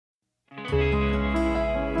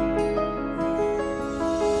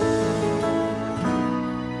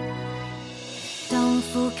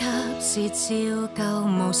是照舊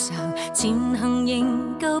無常，前行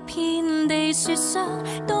仍舊遍地雪霜。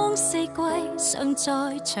當四季尚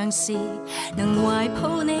在長時，能懷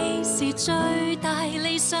抱你是最大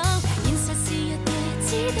理想。現實是日夜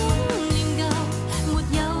只懂念舊，沒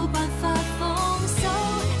有辦法放手，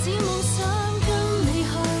只夢想跟你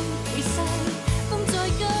去避世，風再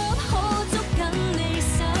急可捉緊你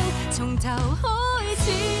手，從頭開始，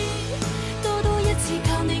多一次靠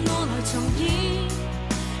你我來重演。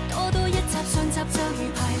多一集上集就如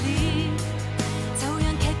排練，就讓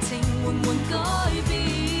劇情緩緩改變，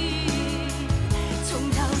從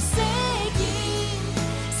頭飾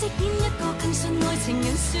演一個更信愛情人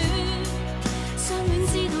選，相戀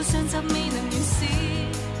知道上集未能完事，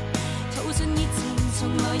吐盡熱情重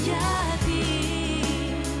來一遍，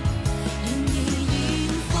然而現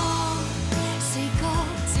況是各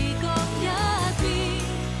自各一邊，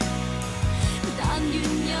但願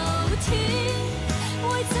有天為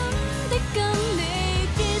真的跟你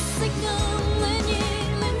結識暗戀熱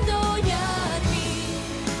戀多一遍，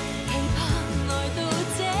期盼來到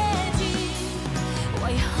這天，遺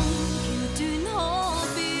憾橋段可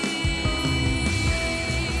變。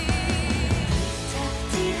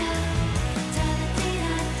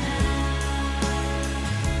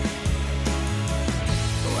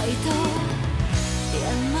唯獨人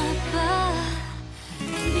物不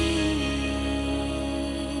變。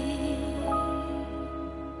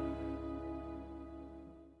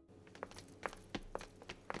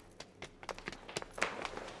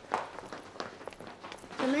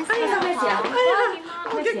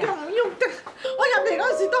我隻腳唔喐得，我入嚟嗰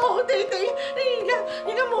時都好地地，而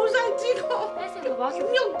家冇晒知覺。點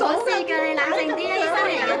喐到㗎？你冷靜啲啊！醫生嚟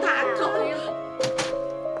嘅，彈咗。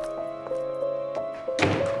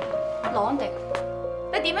羅安迪，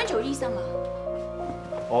你點樣做醫生啊？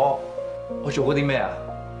我做過啲咩啊？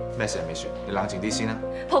咩事未算，你冷靜啲先啦。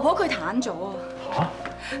婆婆佢癱咗啊！嚇！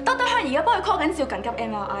德德香而家幫佢 call 緊照緊急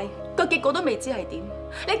MRI， 個結果都未知係點。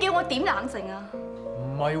你叫我點冷靜啊？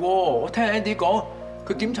唔係喎，我聽 Andy 講，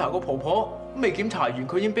佢檢查個婆婆，未檢查完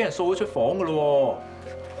佢已經俾人掃咗出房噶咯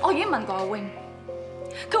喎。我已經問過阿 Wing，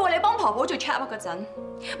 佢話你幫婆婆做 check up 嗰陣，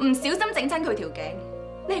唔小心整親佢條頸。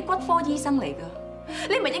你係骨科醫生嚟㗎，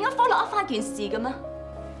你唔係應該 follow up 翻件事嘅咩？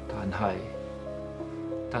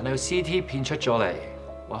但係個 CT 片出咗嚟，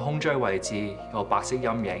話胸椎位置有白色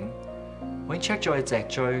陰影，我已經 check 咗佢脊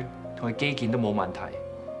椎同佢肌腱都冇問題，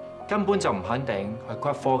根本就唔肯定係骨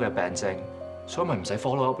科嘅病症。所以咪唔使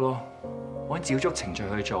follow up 咯，我按照足程序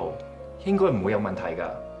去做，應該唔會有問題㗎。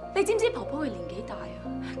你知唔知婆婆佢年紀大啊？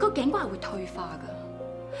個頸骨係會退化㗎。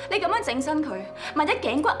你咁樣整親佢，萬一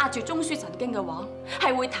頸骨壓住中樞神經嘅話，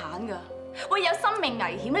係會癱㗎，會有生命危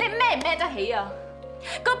險。你孭唔孭得起啊？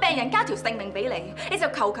個病人交條性命俾你，你就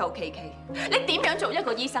求求其其，你點樣做一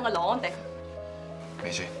個醫生啊？羅安迪，美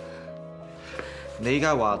雪，你依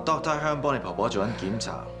家話 Doctor 香幫你婆婆做緊檢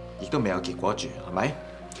查，亦都未有結果住，係咪？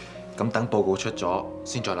咁等報告出咗，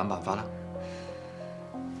先再諗辦法啦。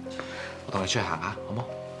我同你出去行下，好冇？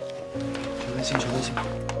坐低先，坐低先。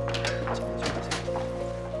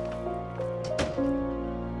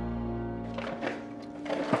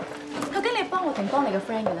究竟你幫我定幫你嘅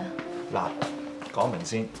friend 嘅咧？嗱，講明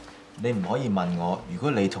先，你唔可以問我，如果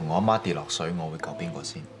你同我阿媽跌落水，我會救邊個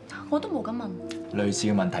先？我都冇咁問。類似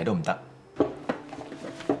嘅問題都唔得。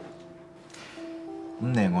咁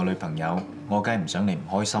你係我女朋友，我梗係唔想你唔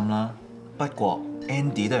開心啦。不過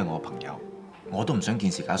Andy 都係我朋友，我都唔想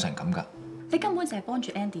件事搞成咁㗎。你根本就係幫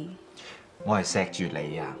住 Andy。我係錫住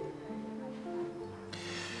你啊！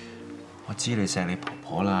我知你錫你婆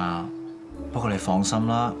婆啦，不過你放心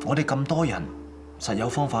啦，我哋咁多人，實有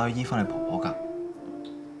方法去醫翻你婆婆㗎。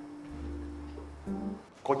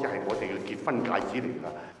嗰隻係我哋嘅結婚戒指嚟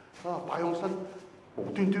㗎，啊擺喺身無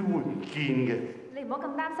端端會唔見嘅。你唔好咁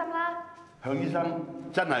擔心啦。向醫生，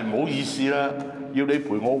真係唔好意思啦，要你陪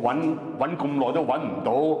我揾咁耐都揾唔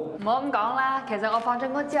到。唔好咁講啦，其實我放咗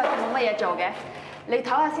工之後都冇乜嘢做嘅，你唞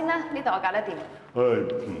下先啦，呢度我搞得掂。唔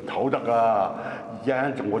唞得㗎，一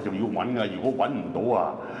陣我就要揾㗎，如果揾唔到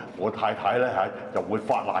啊，我太太咧就會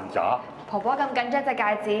發爛渣。婆婆咁緊張隻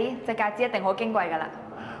戒指一定好矜貴㗎啦。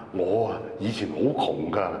我啊以前好窮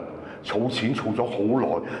㗎，儲錢儲咗好耐，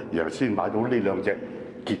然後先買到呢兩隻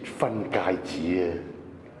結婚戒指啊！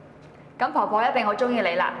咁婆婆一定好中意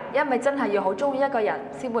你啦，因為真係要好中意一個人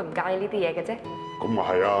先會唔介意呢啲嘢嘅啫。咁啊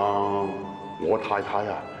係啊，我太太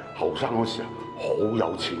啊後生嗰時好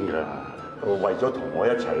有錢㗎，為咗同我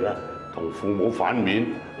一齊咧，同父母反面，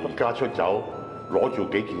離家出走，攞住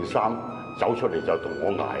幾件衫走出嚟就同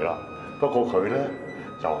我捱啦。不過佢咧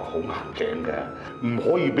就好硬頸嘅，唔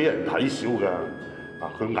可以俾人睇小㗎。啊，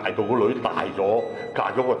佢捱到個女大咗，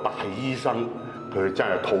嫁咗個大醫生，佢真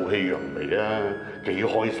係吐氣揚眉啊，幾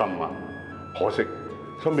開心啊！可惜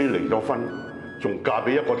收尾離咗婚，仲嫁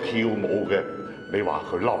俾一個跳舞嘅，你話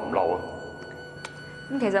佢嬲唔嬲啊？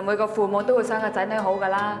咁其實每個父母都會想個仔女好㗎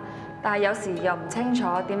啦，但係有時又唔清楚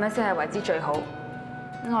點樣先係為之最好。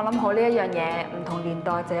我諗好呢一樣嘢，唔同年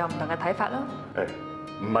代就有唔同嘅睇法咯。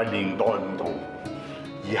誒，唔係年代唔同，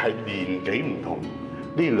而係年紀唔同。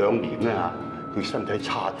呢2年咧嚇，佢身體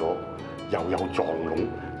差咗，又有撞聾，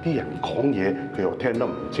啲人講嘢佢又聽得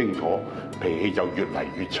唔清楚，脾氣就越嚟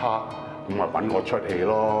越差，咁咪揾我出氣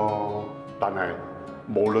咯。但係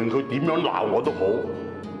無論佢點樣鬧我都好，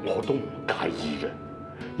我都唔介意嘅，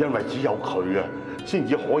因為只有佢啊，先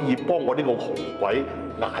至可以幫我呢個窮鬼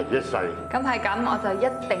捱一世。咁係咁，我就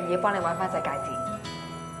一定要幫你揾翻隻戒指。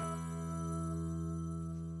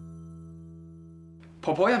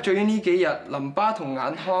婆婆入咗院呢幾日，淋巴同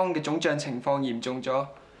眼眶嘅腫脹情況嚴重咗，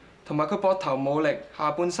同埋佢膊頭冇力，下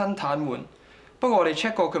半身癱瘓。不過我哋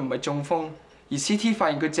check 過佢唔係中風，而 CT 發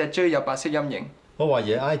現佢脊椎有白色陰影。我懷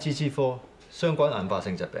疑係 IgG4 相關硬化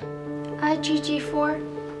性疾病。IgG4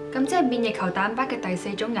 咁即係免疫球蛋白嘅第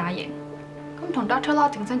4種亞型，咁同 Dr. Law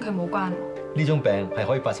整親佢冇關。呢種病係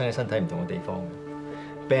可以發生喺身體唔同嘅地方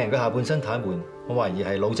嘅。病人嘅下半身癱瘓，我懷疑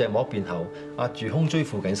係腦脊膜變厚壓住胸椎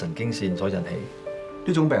附近神經線所引起。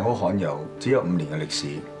呢種病好罕有，只有5年嘅歷史，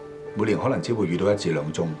每年可能只會遇到1至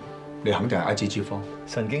2宗。你肯定係 IgG4？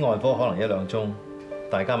神經外科可能1-2宗，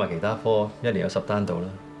但係加埋其他科1年有10單到啦。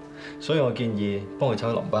所以我建議幫佢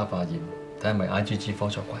抽淋巴化驗，睇係咪 IgG4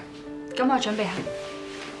 作怪。咁我準備下。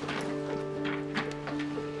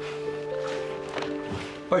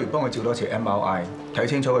不如幫佢照多次 MRI， 睇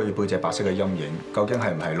清楚佢背脊白色嘅陰影，究竟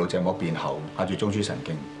係唔係腦脊膜變厚壓住中樞神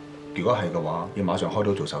經？如果係嘅話，要馬上開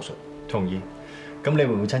刀做手術。同意。咁你會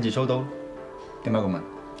唔會親自操刀？點解咁問？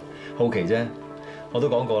好奇啫。我都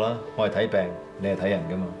講過啦，我係睇病，你係睇人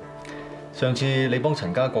㗎嘛。上次你幫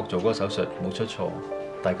陳家國做嗰個手術冇出錯，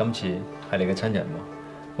但係今次係你嘅親人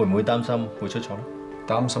喎，會唔會擔心會出錯咧？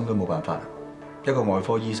擔心都冇辦法。一個外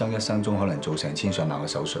科醫生一生中可能做成千上萬嘅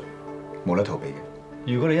手術，冇得逃避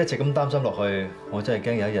嘅。如果你一直咁擔心落去，我真係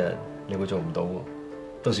驚有一日你會做唔到喎。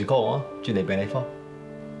到時 call 我啊，轉嚟病理科。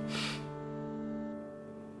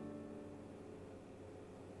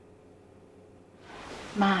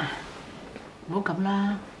媽，唔好咁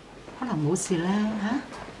啦，可能冇事咧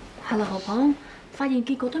嚇。係啦，婆婆，發現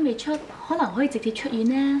結果都未出，可能可以直接出院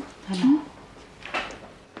呢。係咪？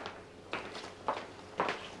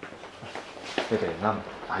你哋啱，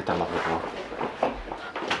快啲落去婆。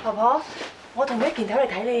婆婆，我同一件頭嚟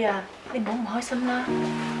睇你啊，你唔好唔開心啦。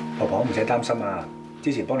婆婆唔使擔心啊，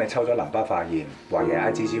之前幫你抽咗淋巴化驗，懷疑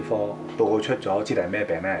係 IgG4，報告出咗，知道係咩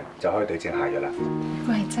病咧，就可以對症下藥啦。如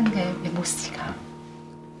果係真嘅，有冇事㗎？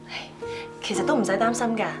其實都唔使擔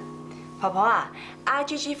心㗎，婆婆啊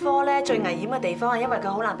 ，IgG4咧最危險嘅地方係因為佢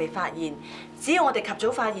好難被發現，只要我哋及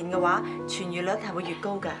早發現嘅話，痊癒率係會越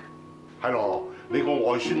高㗎。係咯，你個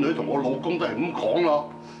外孫女同我老公都係咁講咯，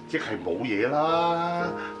即係冇嘢啦。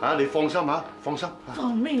嚇，你放心嚇，放心。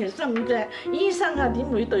放咩心啫？醫生啊，點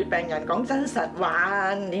會對病人講真實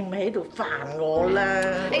話？你唔喺度煩我啦！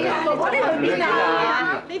哎呀，婆婆你去邊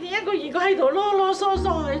啊？你哋一個二個喺度囉囉嗦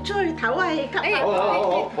嗦，你出去唞下氣吸下。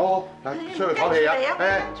好，出去唞氣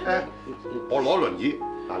啊！我攞輪椅，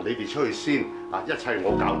嗱你哋出去先，啊一切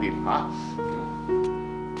我搞掂嚇。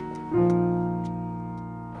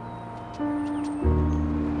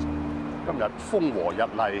今日風和日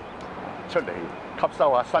麗，出嚟吸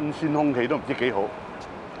收下新鮮空氣都唔知幾好。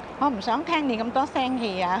我唔想聽你咁多聲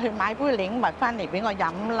氣啊！去買杯檸蜜翻嚟俾我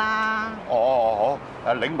飲啦。好，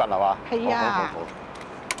檸蜜係嘛？係啊。好。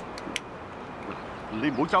你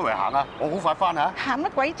唔好周圍行啊！我好快翻啊！行乜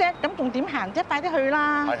鬼啫？咁仲點行啫？快啲去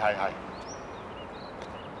啦！係。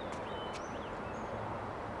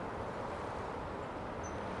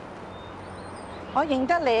我認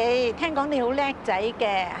得你，聽講你好叻仔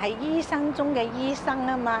嘅，係醫生中嘅醫生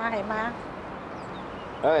啊嘛，係嘛？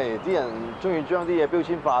啲人中意將啲嘢標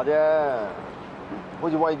籤化啫，好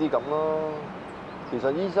似威啲咁咯。其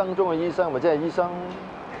實醫生中嘅醫生咪真係醫生。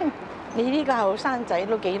你呢個後生仔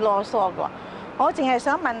都幾囉嗦㗎。我淨係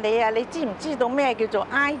想問你啊，你知唔知道咩叫做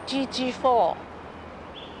IgG4？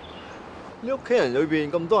你屋企人裏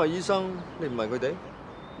邊咁多係醫生，你唔問佢哋？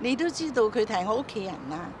你都知道佢哋係我屋企人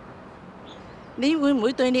啦。你會唔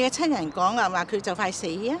會對你嘅親人講啊？話佢就快死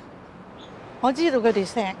啊！我知道佢哋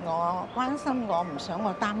錫我、關心我，唔想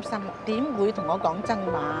我擔心，點會同我講真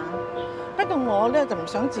話？不過我咧就唔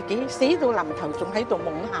想自己死到臨頭仲喺度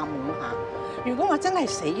懵下。如果我真係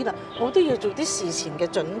死啦，我都要做啲事前嘅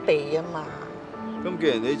準備啊嘛。咁既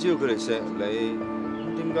然你知道佢哋錫你，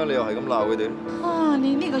點解你又係咁鬧佢哋咧？啊，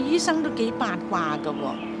你呢個醫生都幾八卦㗎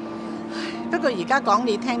喎。不過而家講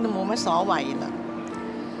你聽都冇乜所謂啦。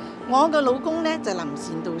我個老公咧就臨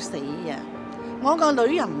善到死啊！我個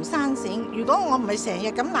女又唔生性，如果我唔係成日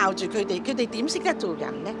咁鬧住佢哋，佢哋點識得做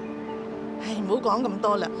人咧？唉，唔好講咁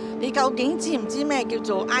多啦。你究竟知唔知咩叫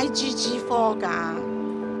做 IgG4 㗎？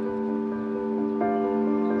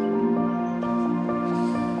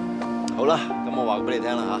好啦，咁我話俾你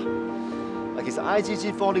聽啦嚇。其實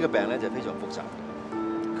IgG4 呢個病咧就非常複雜，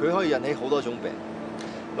佢可以引起好多種病，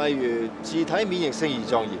例如自體免疫性胰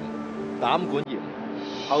臟炎、膽管炎、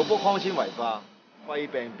後腹腔纖維化、肺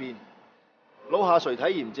病變、腦下垂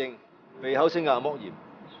體炎症、鼻口性硬膜炎、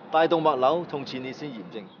大動脈瘤同前列腺炎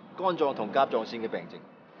症、肝臟同甲狀腺嘅病症。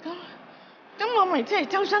咁我咪即係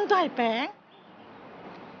周身都係病？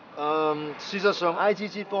事實上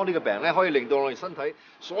IgG4 呢個病咧，可以令到我哋身體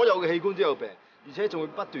所有嘅器官都有病，而且仲會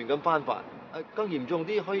不斷咁翻發。更嚴重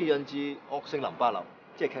啲可以引致惡性淋巴瘤，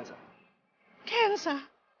即係 cancer。cancer，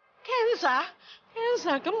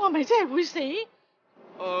咁我咪真係會死？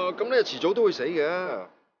咁你遲早都會死嘅。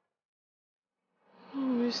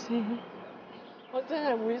會死？我真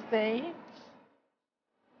係會死？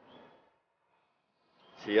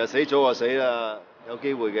遲日死早就死啦，有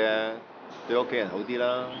機會嘅，對屋企人好啲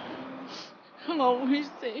啦。我會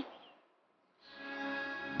死。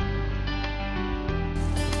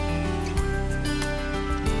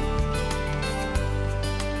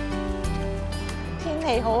天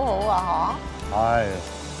氣好好啊，嗬？係，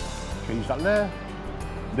其實咧，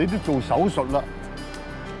你都做手術啦，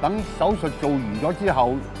等手術做完咗之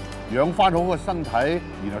後，養翻好個身體，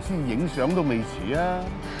然後先影相都未遲啊！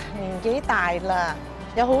年紀大啦，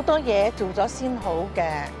有好多嘢做咗先好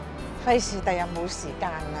嘅，費事第日冇時間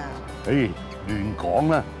啊！誒，亂講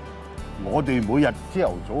啦！我哋每日朝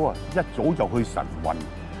頭早啊，一早就去晨運，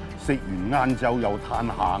食完晏晝又嘆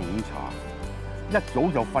下午茶，一早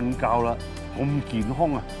就瞓覺啦。咁健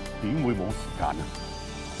康啊，點會冇時間啊？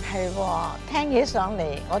係喎，聽起上嚟，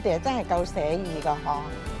我哋真係夠寫意㗎嗬！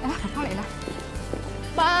翻嚟啦，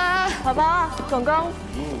爸、婆婆、公公，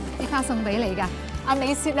啲花送俾你㗎。阿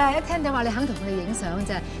美雪啊，一聽到話你肯同佢哋影相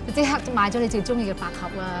啫，就即刻買咗你最中意嘅百合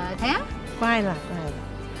啊！睇下，乖啦，乖啦。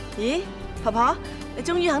咦，婆婆，你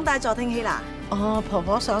終於肯戴助聽器啦？哦，婆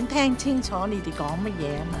婆想聽清楚你哋講乜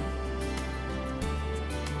嘢啊嘛。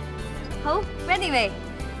好 ，ready 未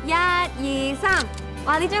？1、2、3，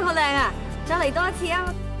哇！呢張好靚啊，再嚟多一次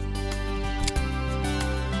啊！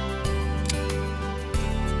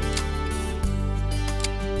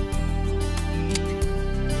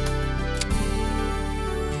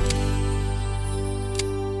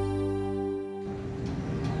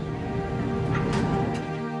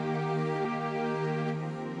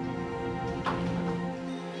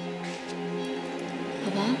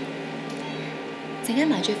陣間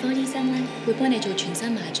麻醉科醫生咧會幫你做全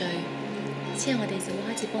身麻醉，之後我哋就會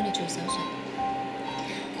開始幫你做手術，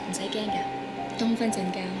唔使驚㗎，當瞓陣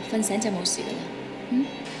覺，瞓醒就冇事㗎啦。嗯，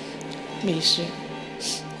未事，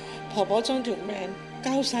婆婆將條命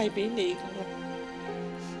交晒俾你㗎啦。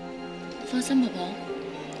放心，婆婆，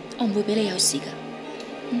我唔會俾你有事㗎。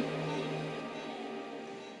嗯，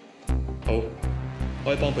好，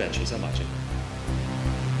可以幫病人全身麻醉。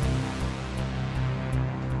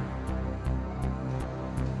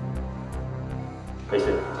美雪，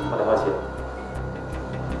我哋開始。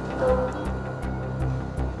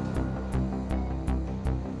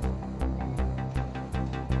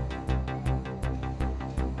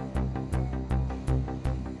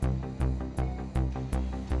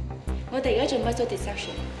我哋而家做 muscle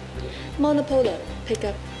dissection，monopolar pick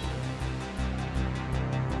up。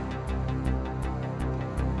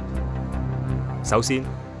首先，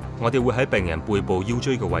我哋會喺病人背部腰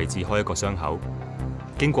椎嘅位置開一個傷口，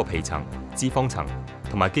經過皮層、脂肪層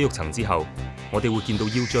同埋肌肉層之後，我哋會見到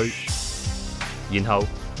腰椎，然後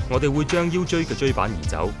我哋會將腰椎嘅椎板移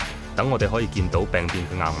走，等我哋可以見到病變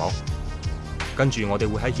嘅硬膜。跟住我哋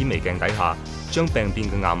會喺顯微鏡底下將病變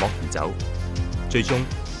嘅硬膜移走，最終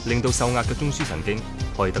令到受壓嘅中樞神經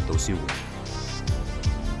可以得到舒緩。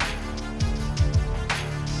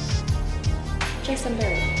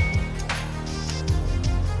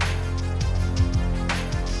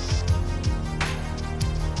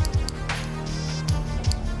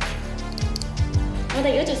我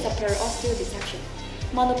哋而家做 superior osteal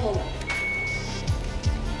dissection，monopolar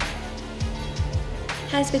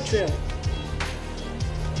high speed drill。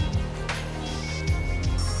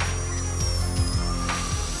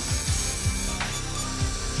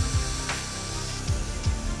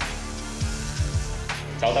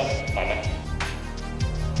走得慢咩？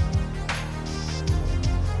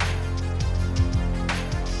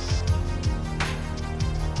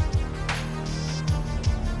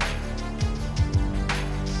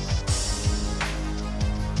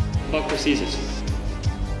 ceases.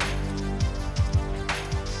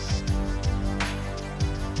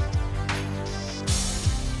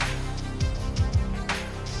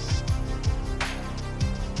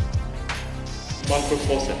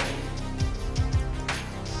 Microfossett.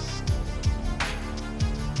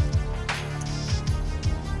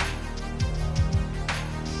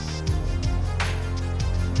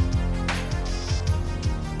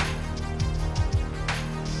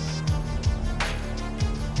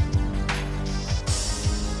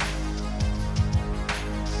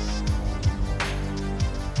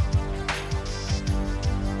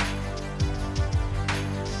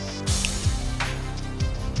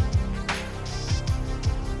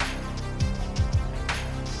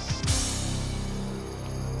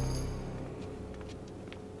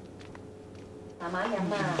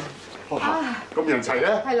咁人齊咧？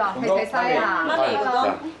係咯，係齊晒啊！媽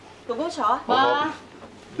咪，哥哥坐。哇！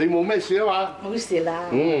你冇咩事啊嘛？冇事啦。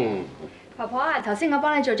婆婆啊，頭先我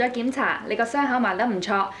幫你做咗檢查，你個傷口埋得唔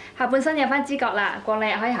錯，下半身有翻知覺啦，過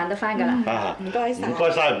兩日可以行得翻㗎啦。唔該晒。唔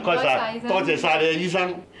該晒，唔該晒，多謝晒你啊，醫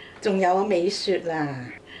生。仲有啊，美雪啊！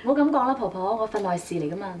唔好咁講啦，婆婆，我份內事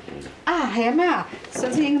嚟㗎嘛。啊，係啊媽，上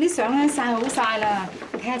次影嗰啲相咧曬好晒啦，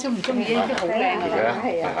你睇下中唔中意？啲好靚㗎。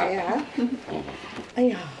係啊係啊。哎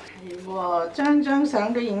呀，係喎，張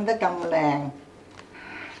相都影得咁靚，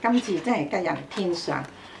今次真係吉人天相。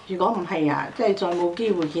如果唔係啊，真係再冇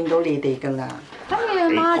機會見到你哋㗎啦。咁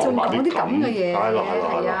你阿媽仲講啲咁嘅嘢？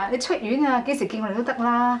係啊，你出院啊，幾時見我哋都得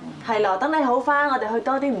啦。係咯，等你好翻，我哋去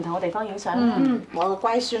多啲唔同嘅地方影相。我個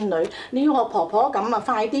乖孫女，你要學婆婆咁啊，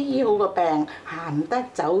快啲醫好個病，行得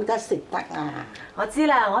走得食得啊！我知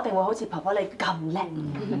啦，我一定會好似婆婆你咁叻。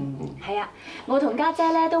係啊，我同家姐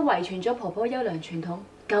咧都遺傳咗婆婆優良傳統，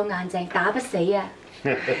夠硬淨，打不死啊！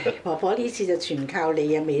婆婆呢次就全靠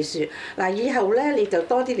你啊，美雪。嗱，以後咧你就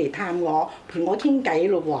多啲嚟探我，陪我傾偈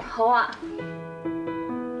咯喎。好啊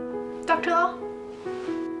 ，Doctor。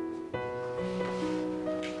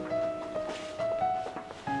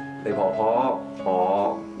你婆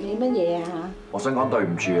婆，你乜嘢啊？我想講對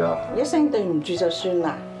唔住啊！一聲對唔住就算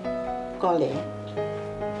啦，過嚟。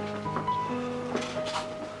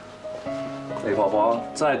你婆婆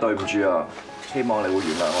真係對唔住啊！希望你會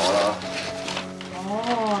原諒我啦。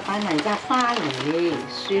哦，帶埋扎花嚟，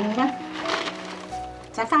算啦。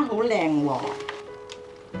扎花好靚喎，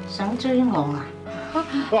想追我啊？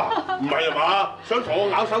哇，唔係啊嘛，想同我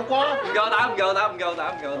咬手瓜？唔夠膽，唔夠膽，唔夠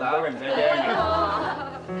膽，唔夠膽，你唔使驚。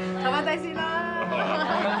頭髮低先啦。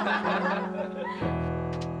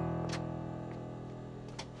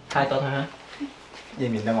太多睇下，認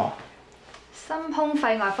唔認得我？心胸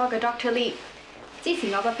肺外科嘅 Dr. Lee， 之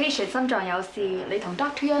前我個 patient 心臟有事，你同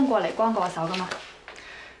Dr. Yeung 過嚟幫過手噶嘛？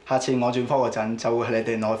下次我轉科嗰陣就會去你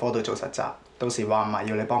哋內科度做實習，到時話唔埋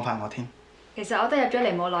要你幫翻我添。其實我都入咗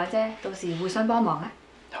嚟冇耐啫，到時互相幫忙啊！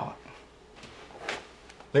好啊，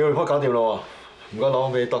你個 report 搞掂咯喎，唔該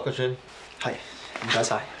攞俾 Dr. Chen。係，唔該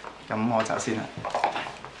晒，咁我走先啦。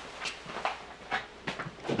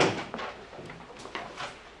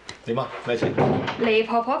點啊？咩事？黎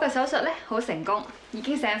婆婆嘅手術咧好成功，已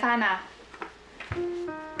經醒翻啦。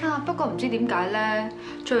啊，不過唔知點解咧，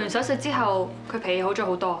做完手術之後佢脾氣好咗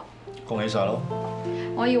好多。恭喜晒咯！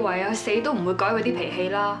我以為佢死都唔會改佢啲脾氣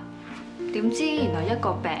啦，點知原來一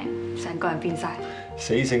個病，成個人變晒。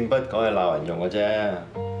死性不改係鬧人用嘅啫。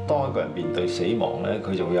當一個人面對死亡咧，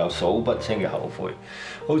佢就會有數不清嘅後悔。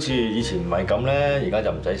好似以前唔係咁咧，而家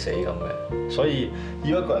就唔使死咁嘅。所以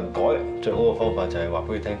要一個人改，最好嘅方法就係話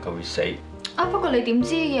俾佢聽佢會死。啊，不過你點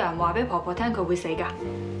知有人話俾婆婆聽佢會死㗎？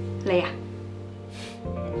你啊？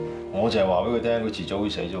我淨係話俾佢聽，佢遲早會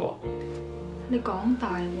死啫喎。你講大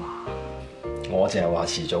話。我淨係話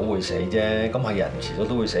遲早會死啫，咁係人遲早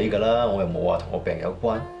都會死㗎啦。我又冇話同我病有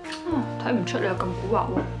關。睇唔出你有咁蠱惑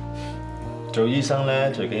喎。做醫生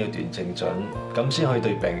咧，最緊要斷症準，咁先可以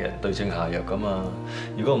對病人對症下藥㗎嘛。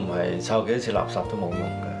如果唔係，抄幾多次垃圾都冇用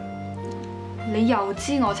㗎。你又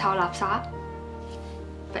知我抄垃圾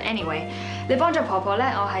 ？But anyway， 你幫助婆婆咧，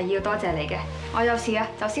我係要多謝你嘅。我有事啊，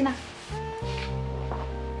走先啦。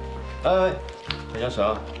睇張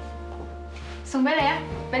相。送俾你啊，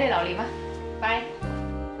俾你留念啊，拜。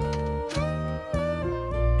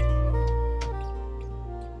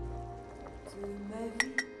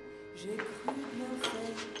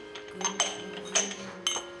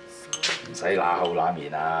唔使乸口乸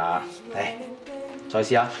面啊！嚟，再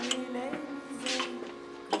試下。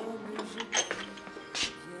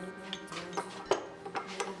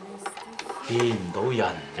見唔到人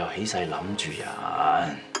又起勢諗住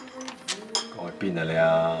人，講去邊啊你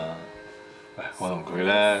啊？喂，我同佢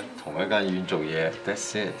咧同一間醫院做嘢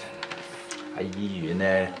 ，that's it。喺醫院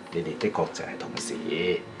咧，你哋的確就係同事，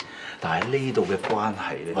但係呢度嘅關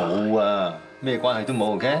係咧，冇啊，咩關係都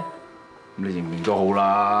冇嘅。咁你認唔認都好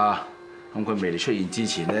啦。咁佢未嚟出現之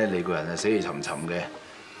前咧，你個人係死氣沉沉嘅；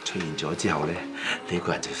出現咗之後咧，你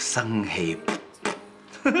個人就生氣。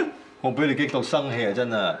我俾你激到生氣啊！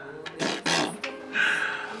真啊！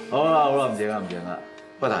好啦，唔正啦。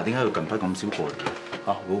不過但係點解佢近排咁少過嚟？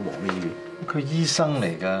嚇，好忙咩醫院？佢醫生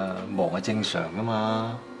嚟㗎，忙係正常㗎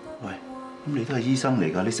嘛。喂，咁你都係醫生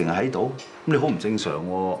嚟㗎，你成日喺度，咁你好唔正常喎。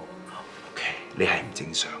OK， 你係唔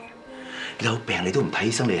正常嘅。你有病你都唔睇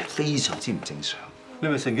醫生，你係非常之唔正常。你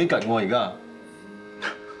咪乘機趌我而家？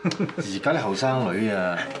而家啲後生女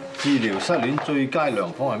啊，治療失戀最佳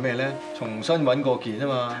良方係咩咧？重新揾過件啊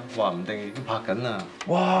嘛，話唔定都拍緊啊！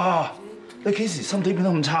哇！你幾時身體變得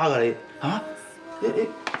咁差㗎你？嚇？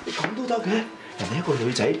你咁都得嘅？人哋一個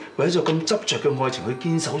女仔為咗咁執着嘅愛情去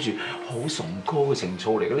堅守住好崇高嘅情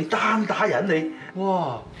操嚟嘅，你單打人你？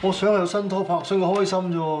哇！我想有新拖拍，想佢開心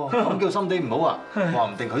啫喎，咁叫心地唔好啊？話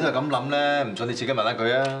唔定佢都係咁諗咧，唔信你自己問下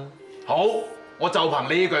佢啊！好，我就憑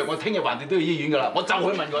你呢句，我聽日橫掂都要醫院㗎啦，我就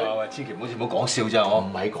去問佢。喂，千祈唔好講笑咋，我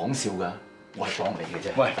唔係講笑㗎，我係幫你嘅啫。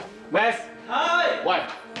喂 ，Wes， 係，喂，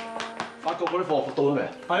法國嗰啲貨到咗未？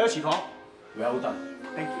擺咗廚房。Well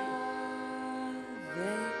done，thank you。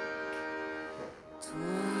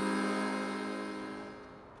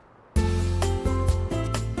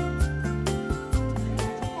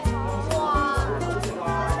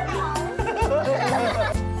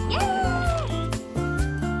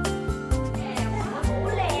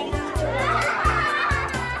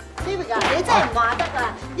你真係唔話得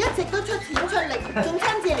啊！一直都出錢出力，仲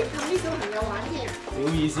親自嚟氹啲小朋友玩添。小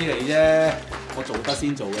意思嚟啫，我做得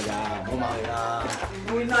先做㗎咋，唔好客氣啦。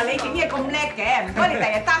原來你整嘢咁叻嘅，唔該你第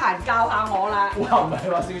日得閒教下我啦。哇，唔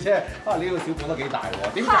係話笑啫，呢個小本都幾大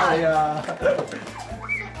喎，點教你啊？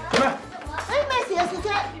做咩？咩事啊，小姐？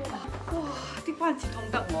哇！啲關節痛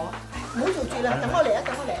得我，唔好做住啦，等我嚟啊，等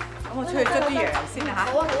我嚟。咁我出去捽啲藥先啦嚇。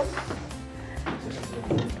好啊好啊。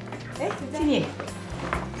誒，千兒。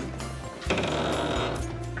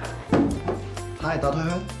係打退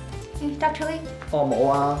香。Dr. Lee。哦，冇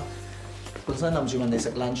啊。本身諗住問你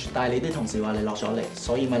食 lunch，但係你啲同事話你落咗嚟，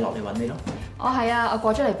所以咪落嚟揾你咯。我係啊，我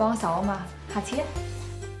過咗嚟幫手啊嘛，下次啊。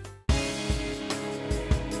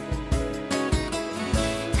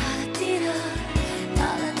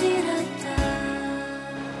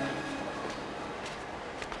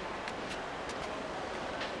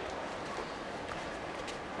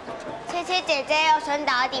車車姐姐，我想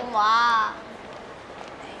打電話。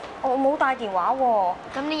我冇帶電話喎。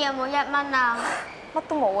咁你有冇1蚊啊？乜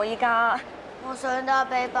都冇啊！依家。我想打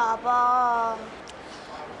俾爸爸。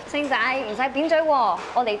星仔，唔使扁嘴喎，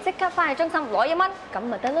我哋即刻翻去中心攞1蚊，咁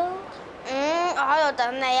咪得咯。我喺度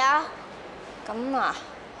等你啊。咁啊，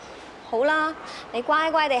好啦，你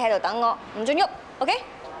乖乖地喺度等我，唔准喐 ，OK？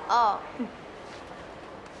 哦。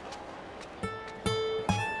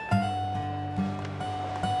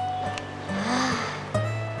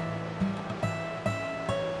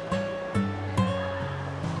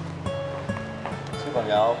小朋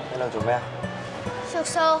友喺度做咩啊？叔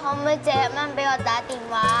叔，可唔可以借1蚊俾我打電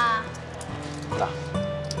話？嗱，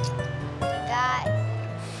唔該。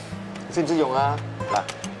識唔識用啊？嗱，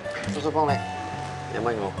叔叔幫你，1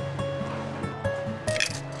蚊我。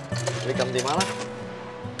你撳電話啦。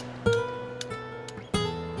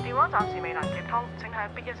電話暫時未能接通，請喺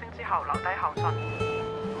嗶1聲之後留低後訊。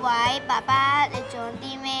喂，爸爸，你做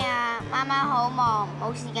啲咩啊？媽媽好忙，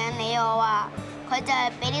冇時間理我啊。佢就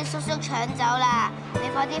係俾啲叔叔搶走啦，你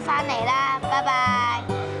快啲翻嚟啦，拜拜。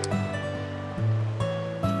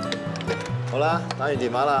好啦，打完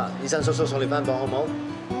電話啦，醫生叔叔送你翻房好唔好？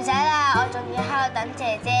唔使啦，我仲要喺度等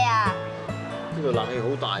姐姐啊。呢度冷氣好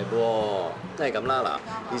大噃，都係咁啦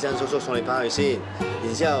嗱，醫生叔叔送你翻去先，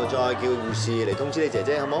然之後再叫護士嚟通知你姐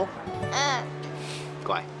姐好唔好？嗯。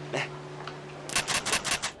乖，嚟。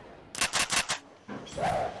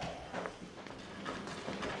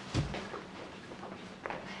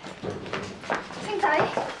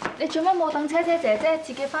你做乜冇等車車姐姐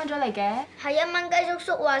自己翻咗嚟嘅？係1蚊雞叔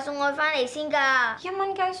叔話送我翻嚟先㗎。1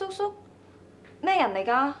蚊雞叔叔咩人嚟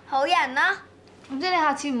㗎？好人啦。唔知你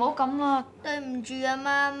下次唔好咁啦。對唔住啊，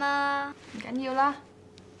媽媽。唔緊要啦。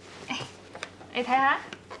你睇下。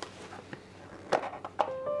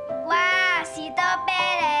哇！士多啤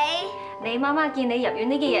梨。你媽媽見你入院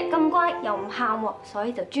呢幾日咁乖又唔喊喎，所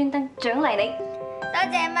以就專登獎勵你。多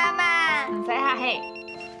謝媽媽。唔使客氣。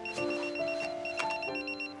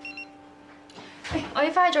我要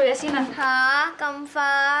翻去做嘢先啦。吓？咁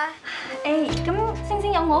快？咁星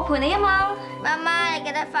星有我陪你啊嘛。媽媽，你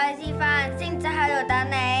記得快啲翻，星仔喺度等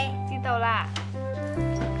你。知道啦。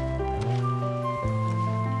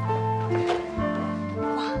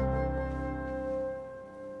哇！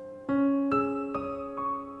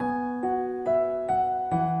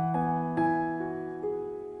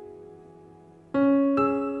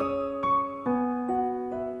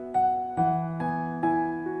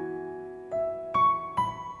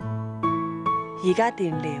而家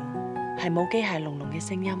電療係冇機械隆隆嘅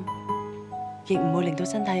聲音，亦唔會令到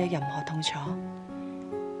身體有任何痛楚，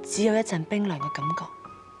只有一陣冰涼嘅感覺。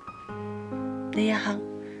呢一刻，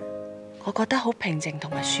我覺得好平靜同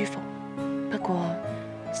埋舒服。不過，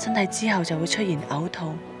身體之後就會出現嘔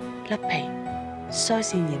吐、甩皮、腮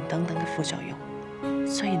腺炎等等嘅副作用。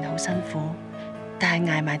雖然好辛苦，但係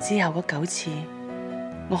捱埋之後嗰9次，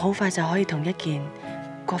我好快就可以同一件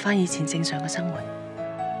過返以前正常嘅生活。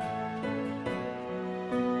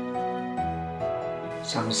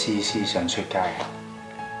心思思想出街啊！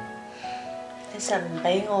你實唔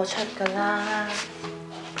俾我出㗎啦！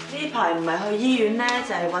呢排唔係去醫院咧，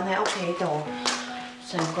就係韞喺屋企度，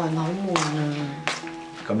成個人好悶啊！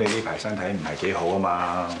咁你呢排身體唔係幾好啊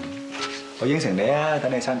嘛？我應承你啊，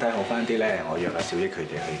等你身體好返啲咧，我約阿小益佢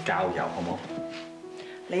哋去郊遊，好冇？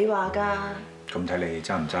你話㗎？咁睇你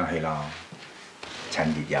爭唔爭氣啦？趁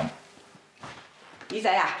熱飲。耳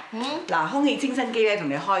仔啊，嗱，空氣清新機咧同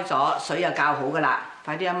你開咗，水又較好㗎啦，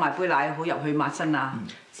快啲飲埋杯奶，好入去抹身啊！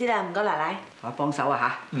知啦，唔該奶奶。我幫手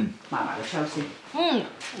啊嚇。抹埋個窗先。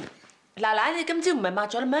奶奶，你今朝唔係抹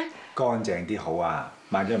咗啦咩？乾淨啲好啊！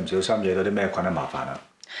萬一唔小心惹到啲咩菌啊，麻煩啦。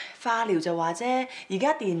化療就話啫，而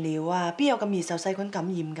家電療啊，邊有咁易受細菌感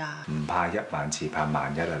染㗎？唔怕1萬次，怕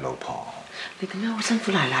萬一啊，老婆。你咁樣好辛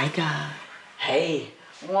苦奶奶㗎。嘿，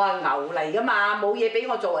我係牛嚟㗎嘛，冇嘢俾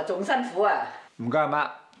我做啊，仲辛苦啊！唔該阿媽，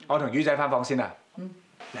我同魚仔返房先啦。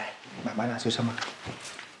嚟，慢慢啊，小心啊。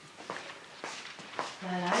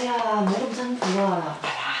奶奶啊，唔好咁辛苦啊！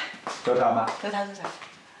早唞啊媽。早唞。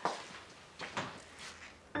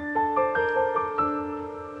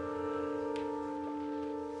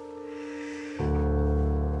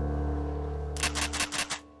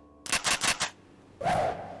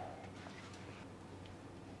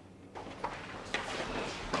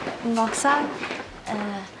岳生，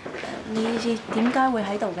你點解會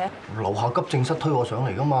喺度嘅？樓下急症室推我上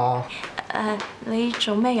嚟㗎嘛。你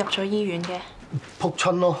做咩入咗醫院嘅？仆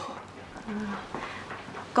親咯。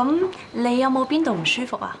咁你有冇邊度唔舒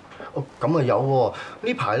服啊？咁啊有喎，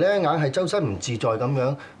呢排咧硬係周身唔自在咁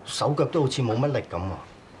樣，手腳都好似冇乜力咁啊。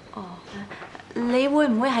哦，你會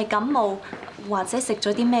唔會係感冒或者食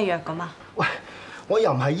咗啲咩藥咁啊？喂，我又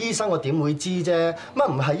唔係醫生，我點會知啫？乜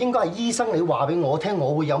唔係應該係醫生你話俾我聽，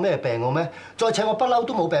我會有咩病嘅咩？再請我不嬲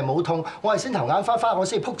都冇病冇痛，我係先頭眼花花，我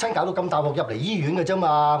先係仆親搞到咁大鑊入嚟醫院嘅啫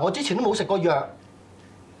嘛。我之前都冇食過藥。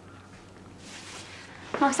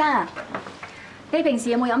岳生啊，你平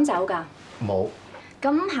時有冇飲酒㗎？冇。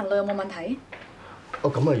咁行路有冇問題？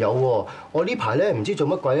哦，咁啊有喎！我呢排咧唔知做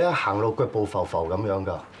乜鬼咧，行路腳步浮浮咁樣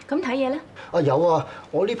㗎。咁睇嘢咧？啊有啊！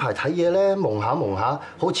我呢排睇嘢咧，蒙下蒙下，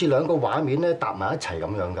好似兩個畫面咧搭埋一齊咁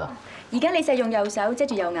樣㗎。而家你試用右手遮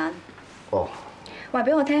住右眼。哦。話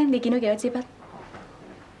俾我聽，你見到幾多支筆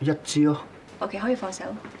？1支咯。OK，可以放手。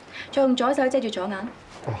再用左手遮住左眼。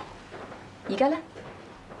哦。而家咧？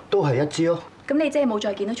都係1支咯。咁你真係冇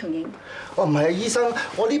再見到重影？哦，唔係啊，醫生，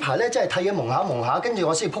我呢排咧真係睇嘢蒙下蒙下，跟住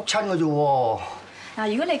我先撲親嘅啫喎。嗱，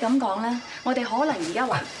如果你咁講咧，我哋可能而家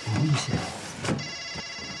話唔好意思啊。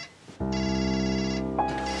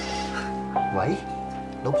喂，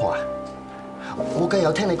老婆啊，我梗係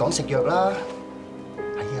有聽你講食藥啦。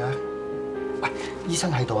係啊，喂，醫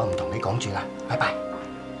生喺度啊，唔同你講住啦，拜拜。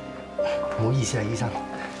唔好意思啊，醫生。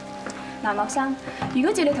嗱，岳生，如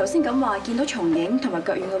果照你頭先咁話，見到重影同埋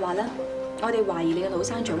腳軟嘅話咧，我哋懷疑你嘅腦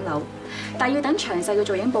生腫瘤，但係要等詳細嘅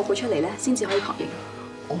造影報告出嚟咧，先至可以確認。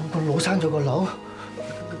我個腦生咗個瘤，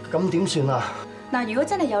咁點算啊？嗱，如果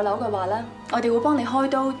真係有瘤嘅話咧，我哋會幫你開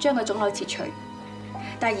刀將個腫瘤切除，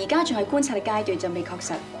但係而家仲係觀察嘅階段，就未確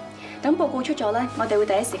實。等報告出咗咧，我哋會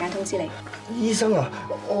第一時間通知你。醫生啊，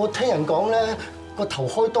我聽人講咧，個頭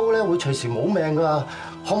開刀咧會隨時冇命㗎，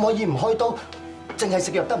可唔可以唔開刀，淨係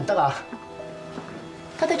食藥得唔得啊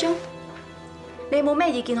？Dr. John，你有冇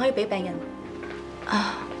咩意見可以俾病人？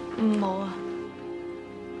啊，冇啊。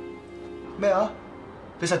咩啊？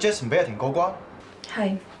你 suggest 唔俾阿田過關？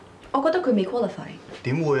係，我覺得佢未 qualify。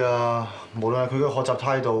點會啊？無論係佢嘅學習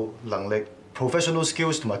態度、能力、professional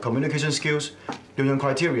skills 同埋 communication skills， 樣樣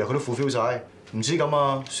criteria 佢都 fulfill 晒。唔知咁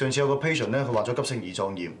啊，上次有個 patient 咧，佢患咗急性胰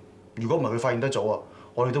臟炎，如果唔係佢發現得早啊，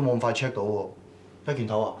我哋都冇咁快 check 到喎。一件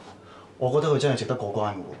頭啊，我覺得佢真係值得過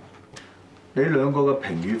關嘅喎。你兩個嘅評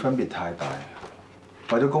語分別太大，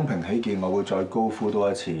為咗公平起見，我會再高呼多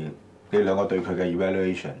一次你兩個對佢嘅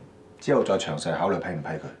evaluation， 之後再詳細考慮批唔批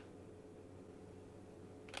佢。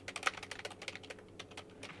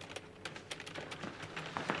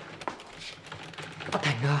阿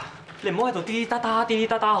婷啊，你唔好喺度滴滴答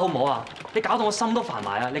答好唔好啊？你搞到我心都煩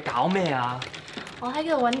埋啊！你搞咩啊？我喺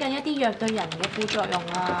度揾緊一啲藥對人嘅副作用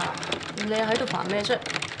啊！你喺度煩咩啫？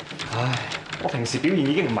唉，我平時表現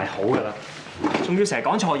已經唔係好㗎啦，仲要成日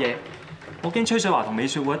講錯嘢，我驚崔水華同美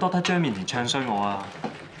雪會喺 Doctor 張面前唱衰我啊！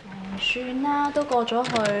算啦，都過咗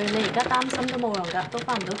去，你而家擔心都冇用㗎，都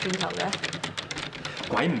翻唔到轉頭嘅。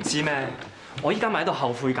鬼唔知咩？我依家咪喺度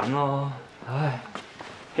後悔緊咯，唉！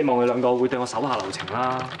希望佢兩個會對我手下留情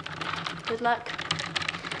啦。Good luck。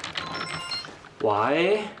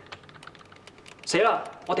喂，死啦！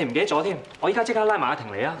我哋唔記得咗添，我依家即刻拉埋阿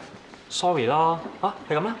婷嚟啊 ！Sorry 啦，嚇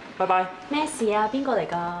係咁啦，拜拜。咩事啊？邊個嚟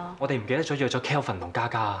㗎？我哋唔記得咗約咗 Kelvin 同嘉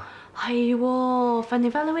嘉。係喎，份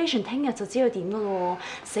evaluation 聽日就知道點㗎咯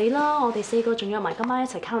喎！死啦，我哋4個仲約埋今晚一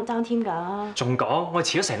齊 count down 添㗎。仲講，我哋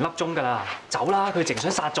遲咗成粒鐘㗎啦，走啦！佢淨想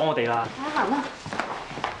殺咗我哋啦。行啦。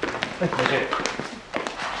喂，美雪。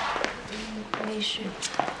美雪。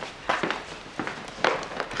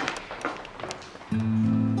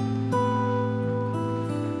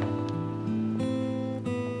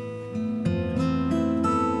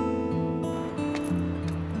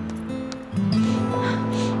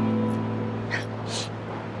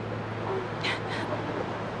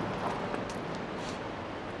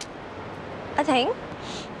阿婷，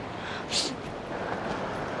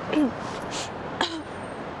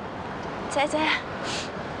姐姐，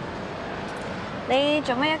你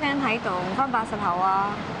做咩一個人喺度唔返80後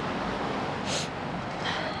啊？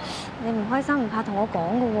你唔開心唔怕同我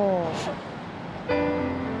講㗎喎。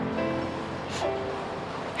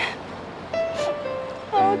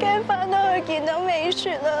我好驚返到去見到美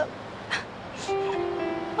雪啦！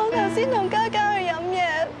我頭先同嘉嘉去飲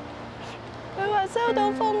嘢，佢話收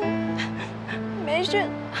到風。美雪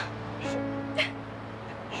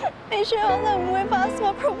可能唔會 pass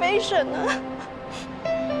我 probation 啊！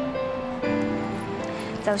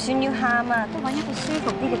就算要喊啊，都揾一個舒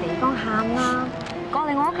服啲嘅地方喊啦。過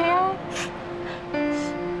嚟我屋企啊！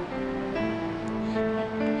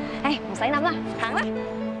唔使諗啦，行啦！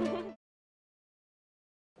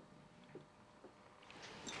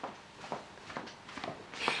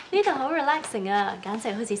呢度好 relaxing 啊，簡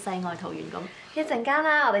直好似世外桃源咁。一陣間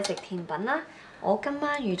啦，我哋食甜品啦。我今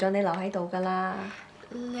晚預咗你留喺度㗎啦。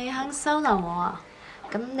你肯收留我啊？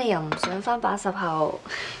咁你又唔想返80後？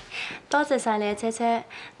多謝晒你啊，姐姐，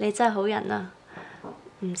你真係好人啊！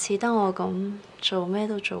唔似得我咁做咩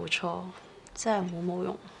都做錯，真係冇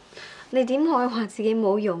用。你點可以話自己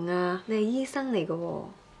冇用啊？你係醫生嚟㗎喎。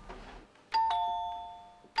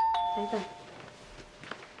等陣。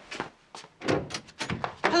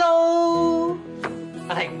Hello，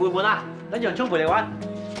 阿婷悶唔悶啊？等洋葱陪你玩。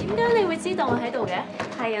點解你會知道我喺度嘅？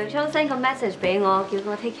係洋葱 send 個 message 俾我，叫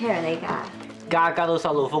我 take care 你㗎。家家都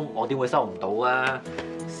收到風，我點會收唔到啊？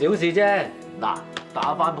小事啫，嗱，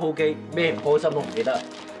打翻鋪機，咩唔開心都唔記得。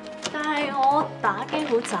但係我打機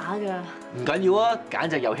好渣㗎。唔緊要啊，揀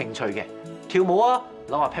隻有興趣嘅，跳舞啊，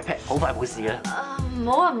扭下 pat pat，好快冇事嘅。唔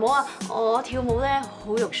好啊唔好啊！我跳舞咧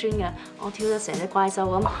好肉酸嘅，我跳到成隻怪獸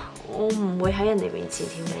咁，我唔會喺人哋面前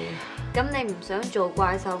跳舞嘅。咁你唔想做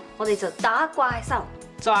怪獸，我哋就打怪獸。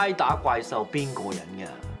齋打怪獸邊個人㗎？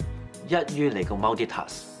一於嚟個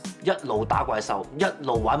multitask， 一路打怪獸，一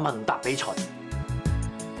路玩問答比賽。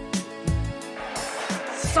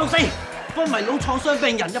收死！昏迷腦創傷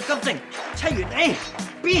病人入急症，check完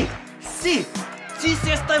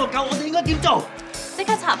A、B、C、GCS 低或夠，我哋應該點做？即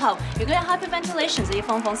刻插喉，如果有 hyperventilation 就要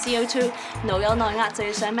放 CO2， 腦有內壓就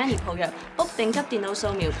要上 many 抱藥 ，book 定急電腦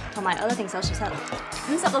掃描，同埋 order 定手術室。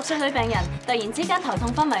56歲女病人突然之間頭痛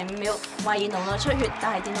昏迷5秒，懷疑腦內出血，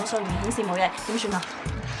但係電腦掃描顯示冇嘢，點算啊？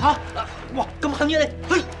嚇！哇，咁狠嘅你，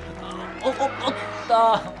嘿！我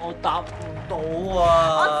答唔到啊！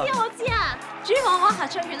我知啊！主要我下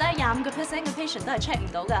出血咧，25% 嘅 patient 都係 check 唔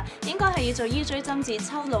到㗎，應該係要做腰椎針治、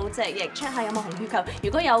抽腦脊液 check 下有冇紅血球，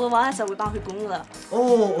如果有嘅話就會爆血管㗎啦。哦，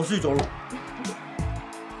我輸咗咯。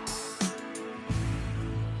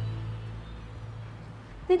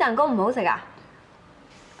啲蛋糕唔好食啊？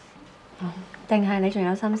定係你仲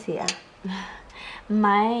有心事啊？唔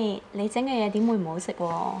係，你整嘅嘢點會唔好食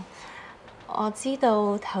喎？我知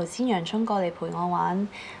道頭先洋葱過嚟陪我玩，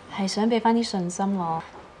係想俾翻啲信心我。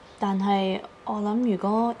但係我諗，如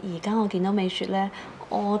果而家我見到美雪咧，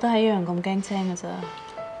我都係一樣咁驚青㗎咋。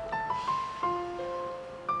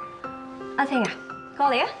阿婷啊，過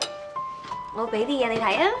嚟啊！我俾啲嘢你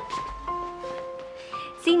睇啊！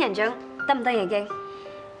仙人掌得唔得人驚？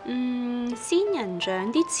仙人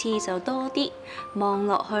掌啲刺就多啲，望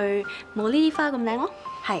落去冇呢啲花咁靚咯。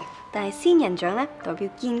係，但係仙人掌咧代表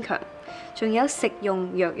堅強，仲有食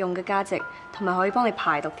用、藥用嘅價值，同埋可以幫你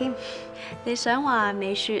排毒添。你想話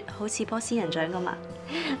美雪好似棵仙人掌咁啊？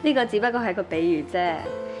呢個只不過係個比喻啫。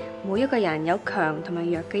每一個人有強同埋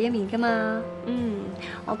弱嘅一面㗎嘛。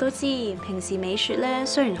我都知。平時美雪咧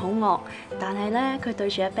雖然好惡，但係咧佢對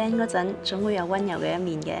住阿 Ben 嗰陣，總會有溫柔嘅一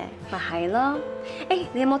面嘅。咪係咯。誒，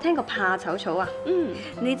你有冇聽過怕醜草啊？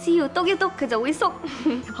你只要篤一篤佢就會縮，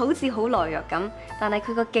好似好懦弱咁，但係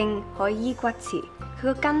佢個莖可以醫骨刺，佢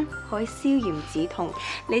個根可以消炎止痛。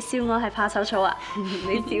你笑我係怕醜草啊？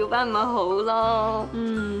你笑翻咪好咯。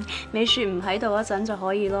美雪唔喺度嗰陣就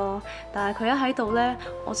可以咯，但係佢一喺度咧，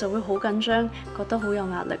我就會好緊張，覺得好有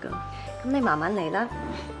壓力啊。咁你慢慢嚟啦，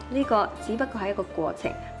呢個只不過係一個過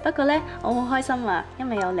程。不過咧，我好開心啊，因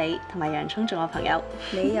為有你同埋洋葱做我朋友。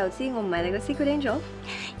你又知我唔係你個 secret angel？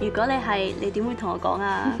如果你係，你點會同我講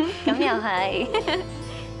啊？咁又係。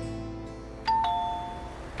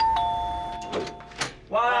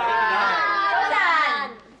早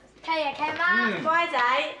晨，契爺契媽，乖仔。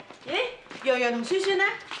咦，洋洋同孫孫咧？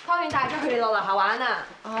湯圓帶咗佢哋落樓下玩啊！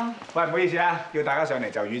哦。喂，唔好意思啊，叫大家上嚟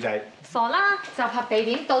就魚仔。傻啦，集合地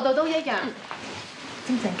點度度都一樣。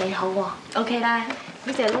精神幾好喎。OK 啦，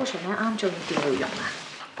呢隻 lotion 咧啱做電療用啊。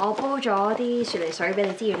我煲咗啲雪梨水俾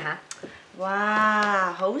你支援下。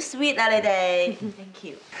哇，好 sweet 啊你哋 ，thank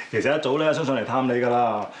you。其實一早咧想上嚟探你㗎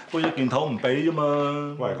啦，不過一件頭唔俾啫嘛。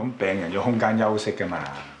喂，咁病人要空間休息㗎嘛。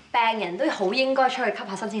病人都好應該出去吸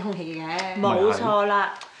下新鮮空氣嘅。冇錯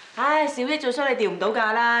啦。唉，小益最衰你調唔到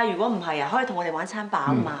假啦，如果唔係啊，可以同我哋玩餐飽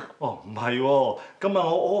啊嘛。哦，唔係喎，今日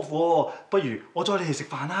我 off 喎，不如我載你哋食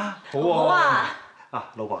飯啦。好啊。好啊。啊，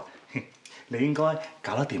老婆，你應該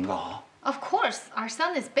搞得掂㗎嗬。Of course, our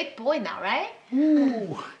son is big boy now, right?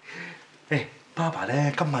 誒，爸爸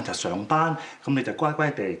咧今晚就上班，咁你就乖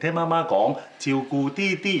乖地聽媽媽講，照顧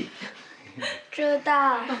啲啲。知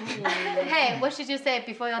道。Hey, what should you say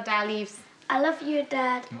before your dad leaves? I love you,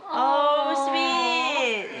 Dad. Oh,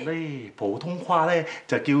 sweet。呢普通話咧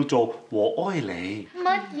就叫做我愛你。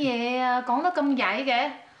乜嘢啊？講得咁曳嘅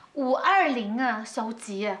？520啊，數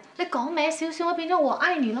字啊！你講歪少少，我變咗我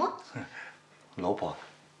愛你咯。老婆，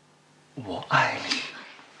我愛你。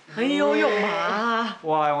哎呀，肉麻！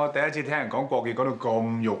哇！我第一次聽人講國語講到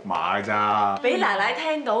咁肉麻㗎咋。俾奶奶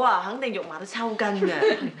聽到啊，肯定肉麻到抽筋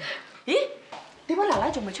嘅。咦？點解奶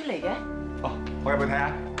奶仲未出嚟嘅？哦，我入去睇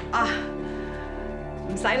下。啊，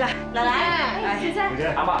唔使啦，奶奶。小姐，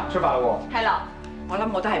阿媽出發啦喎。係啦，我諗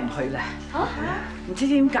我都係唔去啦。唔知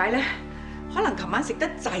點解咧？可能琴晚食得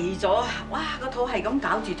滯咗，哇個肚係咁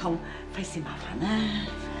搞住痛，費事麻煩啦。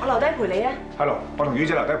我留低陪你啊。係咯，我同魚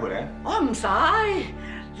仔留低陪你。我唔使。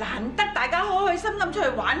難得大家開開心心出去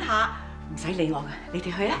玩下，唔使理我㗎，你哋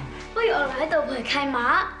去啊！不如我留喺度陪契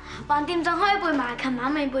媽，橫掂仲可以背埋琴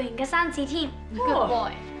晚未背完嘅生字添。Good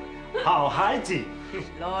boy。好孩子。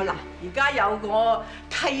咯嗱，而家有我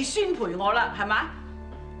契孫陪我啦，係嘛？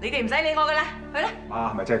你哋唔使理我㗎啦，去啦！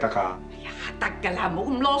媽係咪真係得㗎？哎呀，得㗎啦，唔好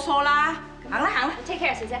咁囉嗦啦，行啦行啦 ，take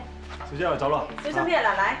care 小姐。小姐我走啦。小心啲啊，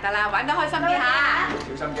奶奶。得啦，玩得開心啲嚇。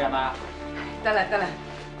小心啲啊嘛。得啦得啦。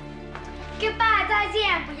Goodbye，再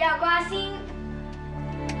見，不要掛心。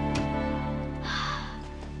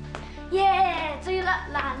耶，終於甩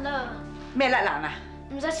爛啦！咩甩爛啊？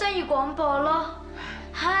唔使商業廣播咯。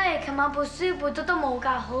唉，琴晚部書背到都冇覺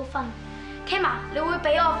好瞓。K 媽，你會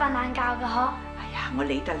俾我瞓懶覺㗎嗬？哎呀，我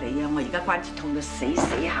理得你啊！我而家關節痛到死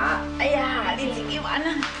下。哎呀，你自己玩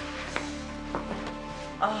啦。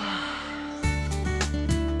啊！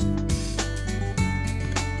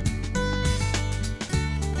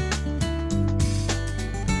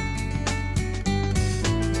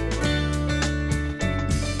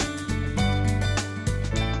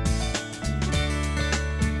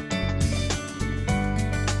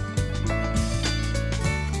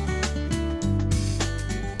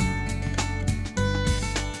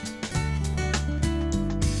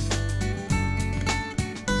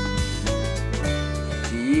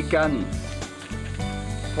紙巾、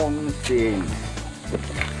風扇、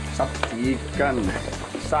濕紙巾、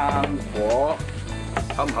生果，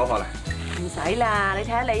口唔口渴啦？唔使啦，你睇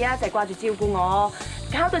下你啊，就係掛住照顧我，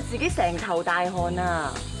搞到自己成頭大汗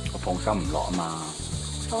啊！我放心唔落啊嘛。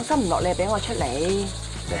放心唔落，你就俾我出嚟。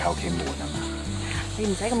你喺屋企悶啊嘛。你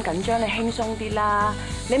唔使咁緊張，你輕鬆啲啦。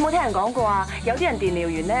你冇聽人講過啊？有啲人電療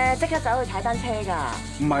完咧，即刻走去踩單車㗎。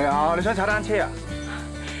唔係啊，你想踩單車啊？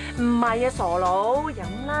唔係啊，傻佬，飲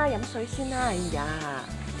啦，飲水先啦。哎呀，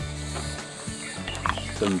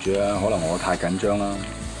對唔住啊，可能我太緊張啦，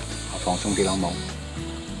我放鬆啲好冇？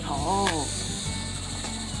好。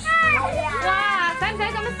哇，使唔使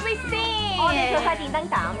咁樣 sweet 先？我哋做塊電燈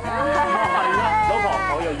膽啦。老婆，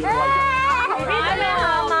我又要喂。後邊咩啊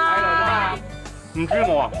嘛？唔知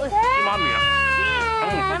我啊，知媽咪啊。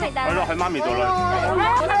媽咪帶。係咯，喺媽咪度啦。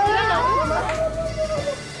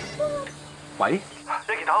喂？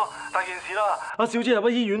一件頭，大件事啦！阿小姐入咗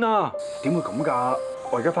醫院啊！點會咁㗎？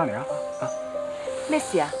我而家翻嚟啊！咩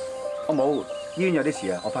事啊？我冇，醫院有啲事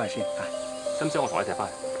啊，我翻去先嚇。使唔使我同你一齊翻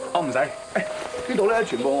去？我唔使。呢度咧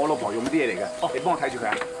全部我老婆用啲嘢嚟嘅。哦，你幫我睇住佢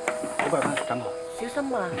啊！好快翻，等我。小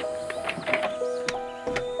心啊！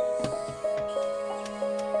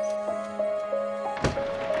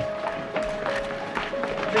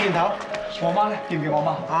呢件頭，我媽咧見唔見我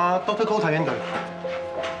媽？阿 Doctor Cole 睇緊佢。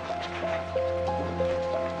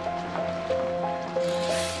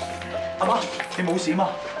阿媽，你冇事嘛？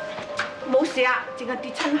冇事啊，淨係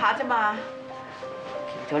跌親下啫嘛。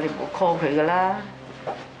叫咗你唔好 call 佢噶啦。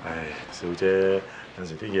唉，小姐有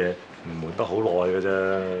時啲嘢唔瞞得好耐㗎啫。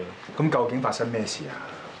咁究竟發生咩事啊？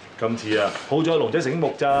今次啊，好在龍仔醒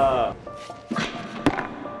目咋。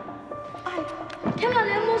聽聞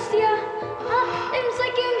你有冇事啊？你唔使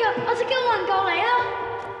驚㗎，我即刻揾人過嚟啊！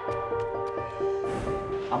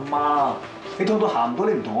阿媽，你痛到行唔到，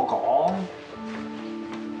你唔同我講。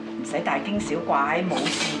唔使大驚小怪，冇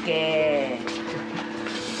事嘅。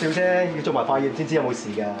小姐要做埋化驗先知有冇事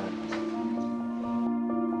㗎。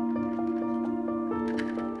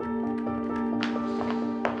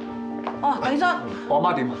哦，李生，我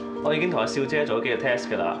阿媽點啊？我已經同阿少姐做咗幾個 test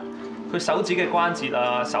㗎啦。佢手指嘅關節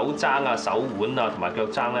啊、手踭啊、手腕啊同埋腳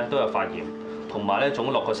踭咧都有發炎，同埋咧總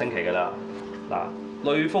共6個星期㗎啦。嗱，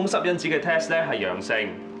類風濕因子嘅 test 咧係陽性，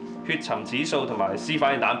血沉指數同埋 C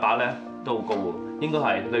反應蛋白咧都好高喎，應該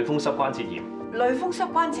係類風濕關節炎。類風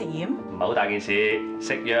濕關節炎？唔係好大件事，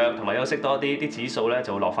食藥同埋休息多啲，啲指數咧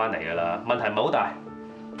就會落翻嚟㗎啦。問題唔係好大。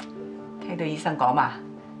聽到醫生講嘛，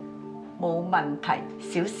冇問題，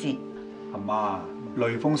小事。阿媽，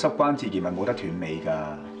類風濕關節炎係冇得斷尾㗎。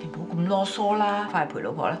你唔好咁囉嗦啦，翻去陪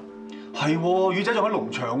老婆啦。係喎，宇仔仲喺農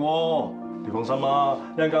場喎。你放心啦，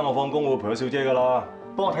一陣間我放工會陪阿小姐㗎啦。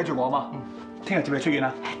幫我睇住我阿媽。聽日接你出院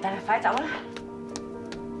啦。得啦，快走啦！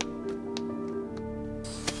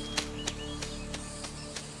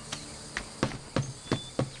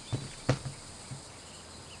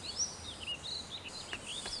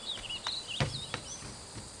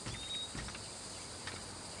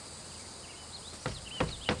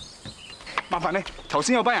麻煩你，頭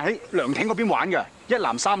先有班人喺涼亭嗰邊玩嘅，1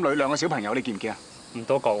男3女2個小朋友，你見唔見啊？唔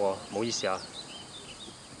多覺喎，唔好意思啊。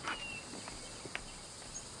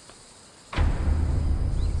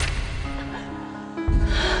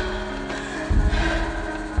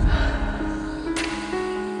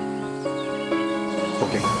報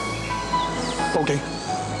警！報警！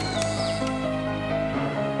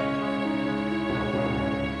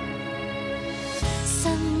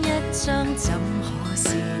新一章怎可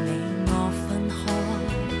是你我分開？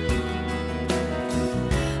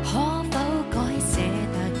可否改寫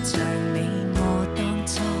得像你我當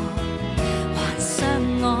初？還相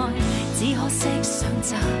愛，只可惜上集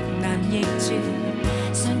難逆轉，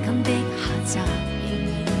傷感的下集仍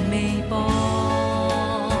然未播。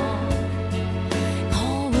我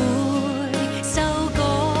會修改，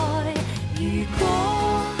如果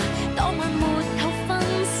當晚沒扣分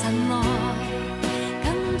神來，緊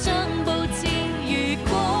張報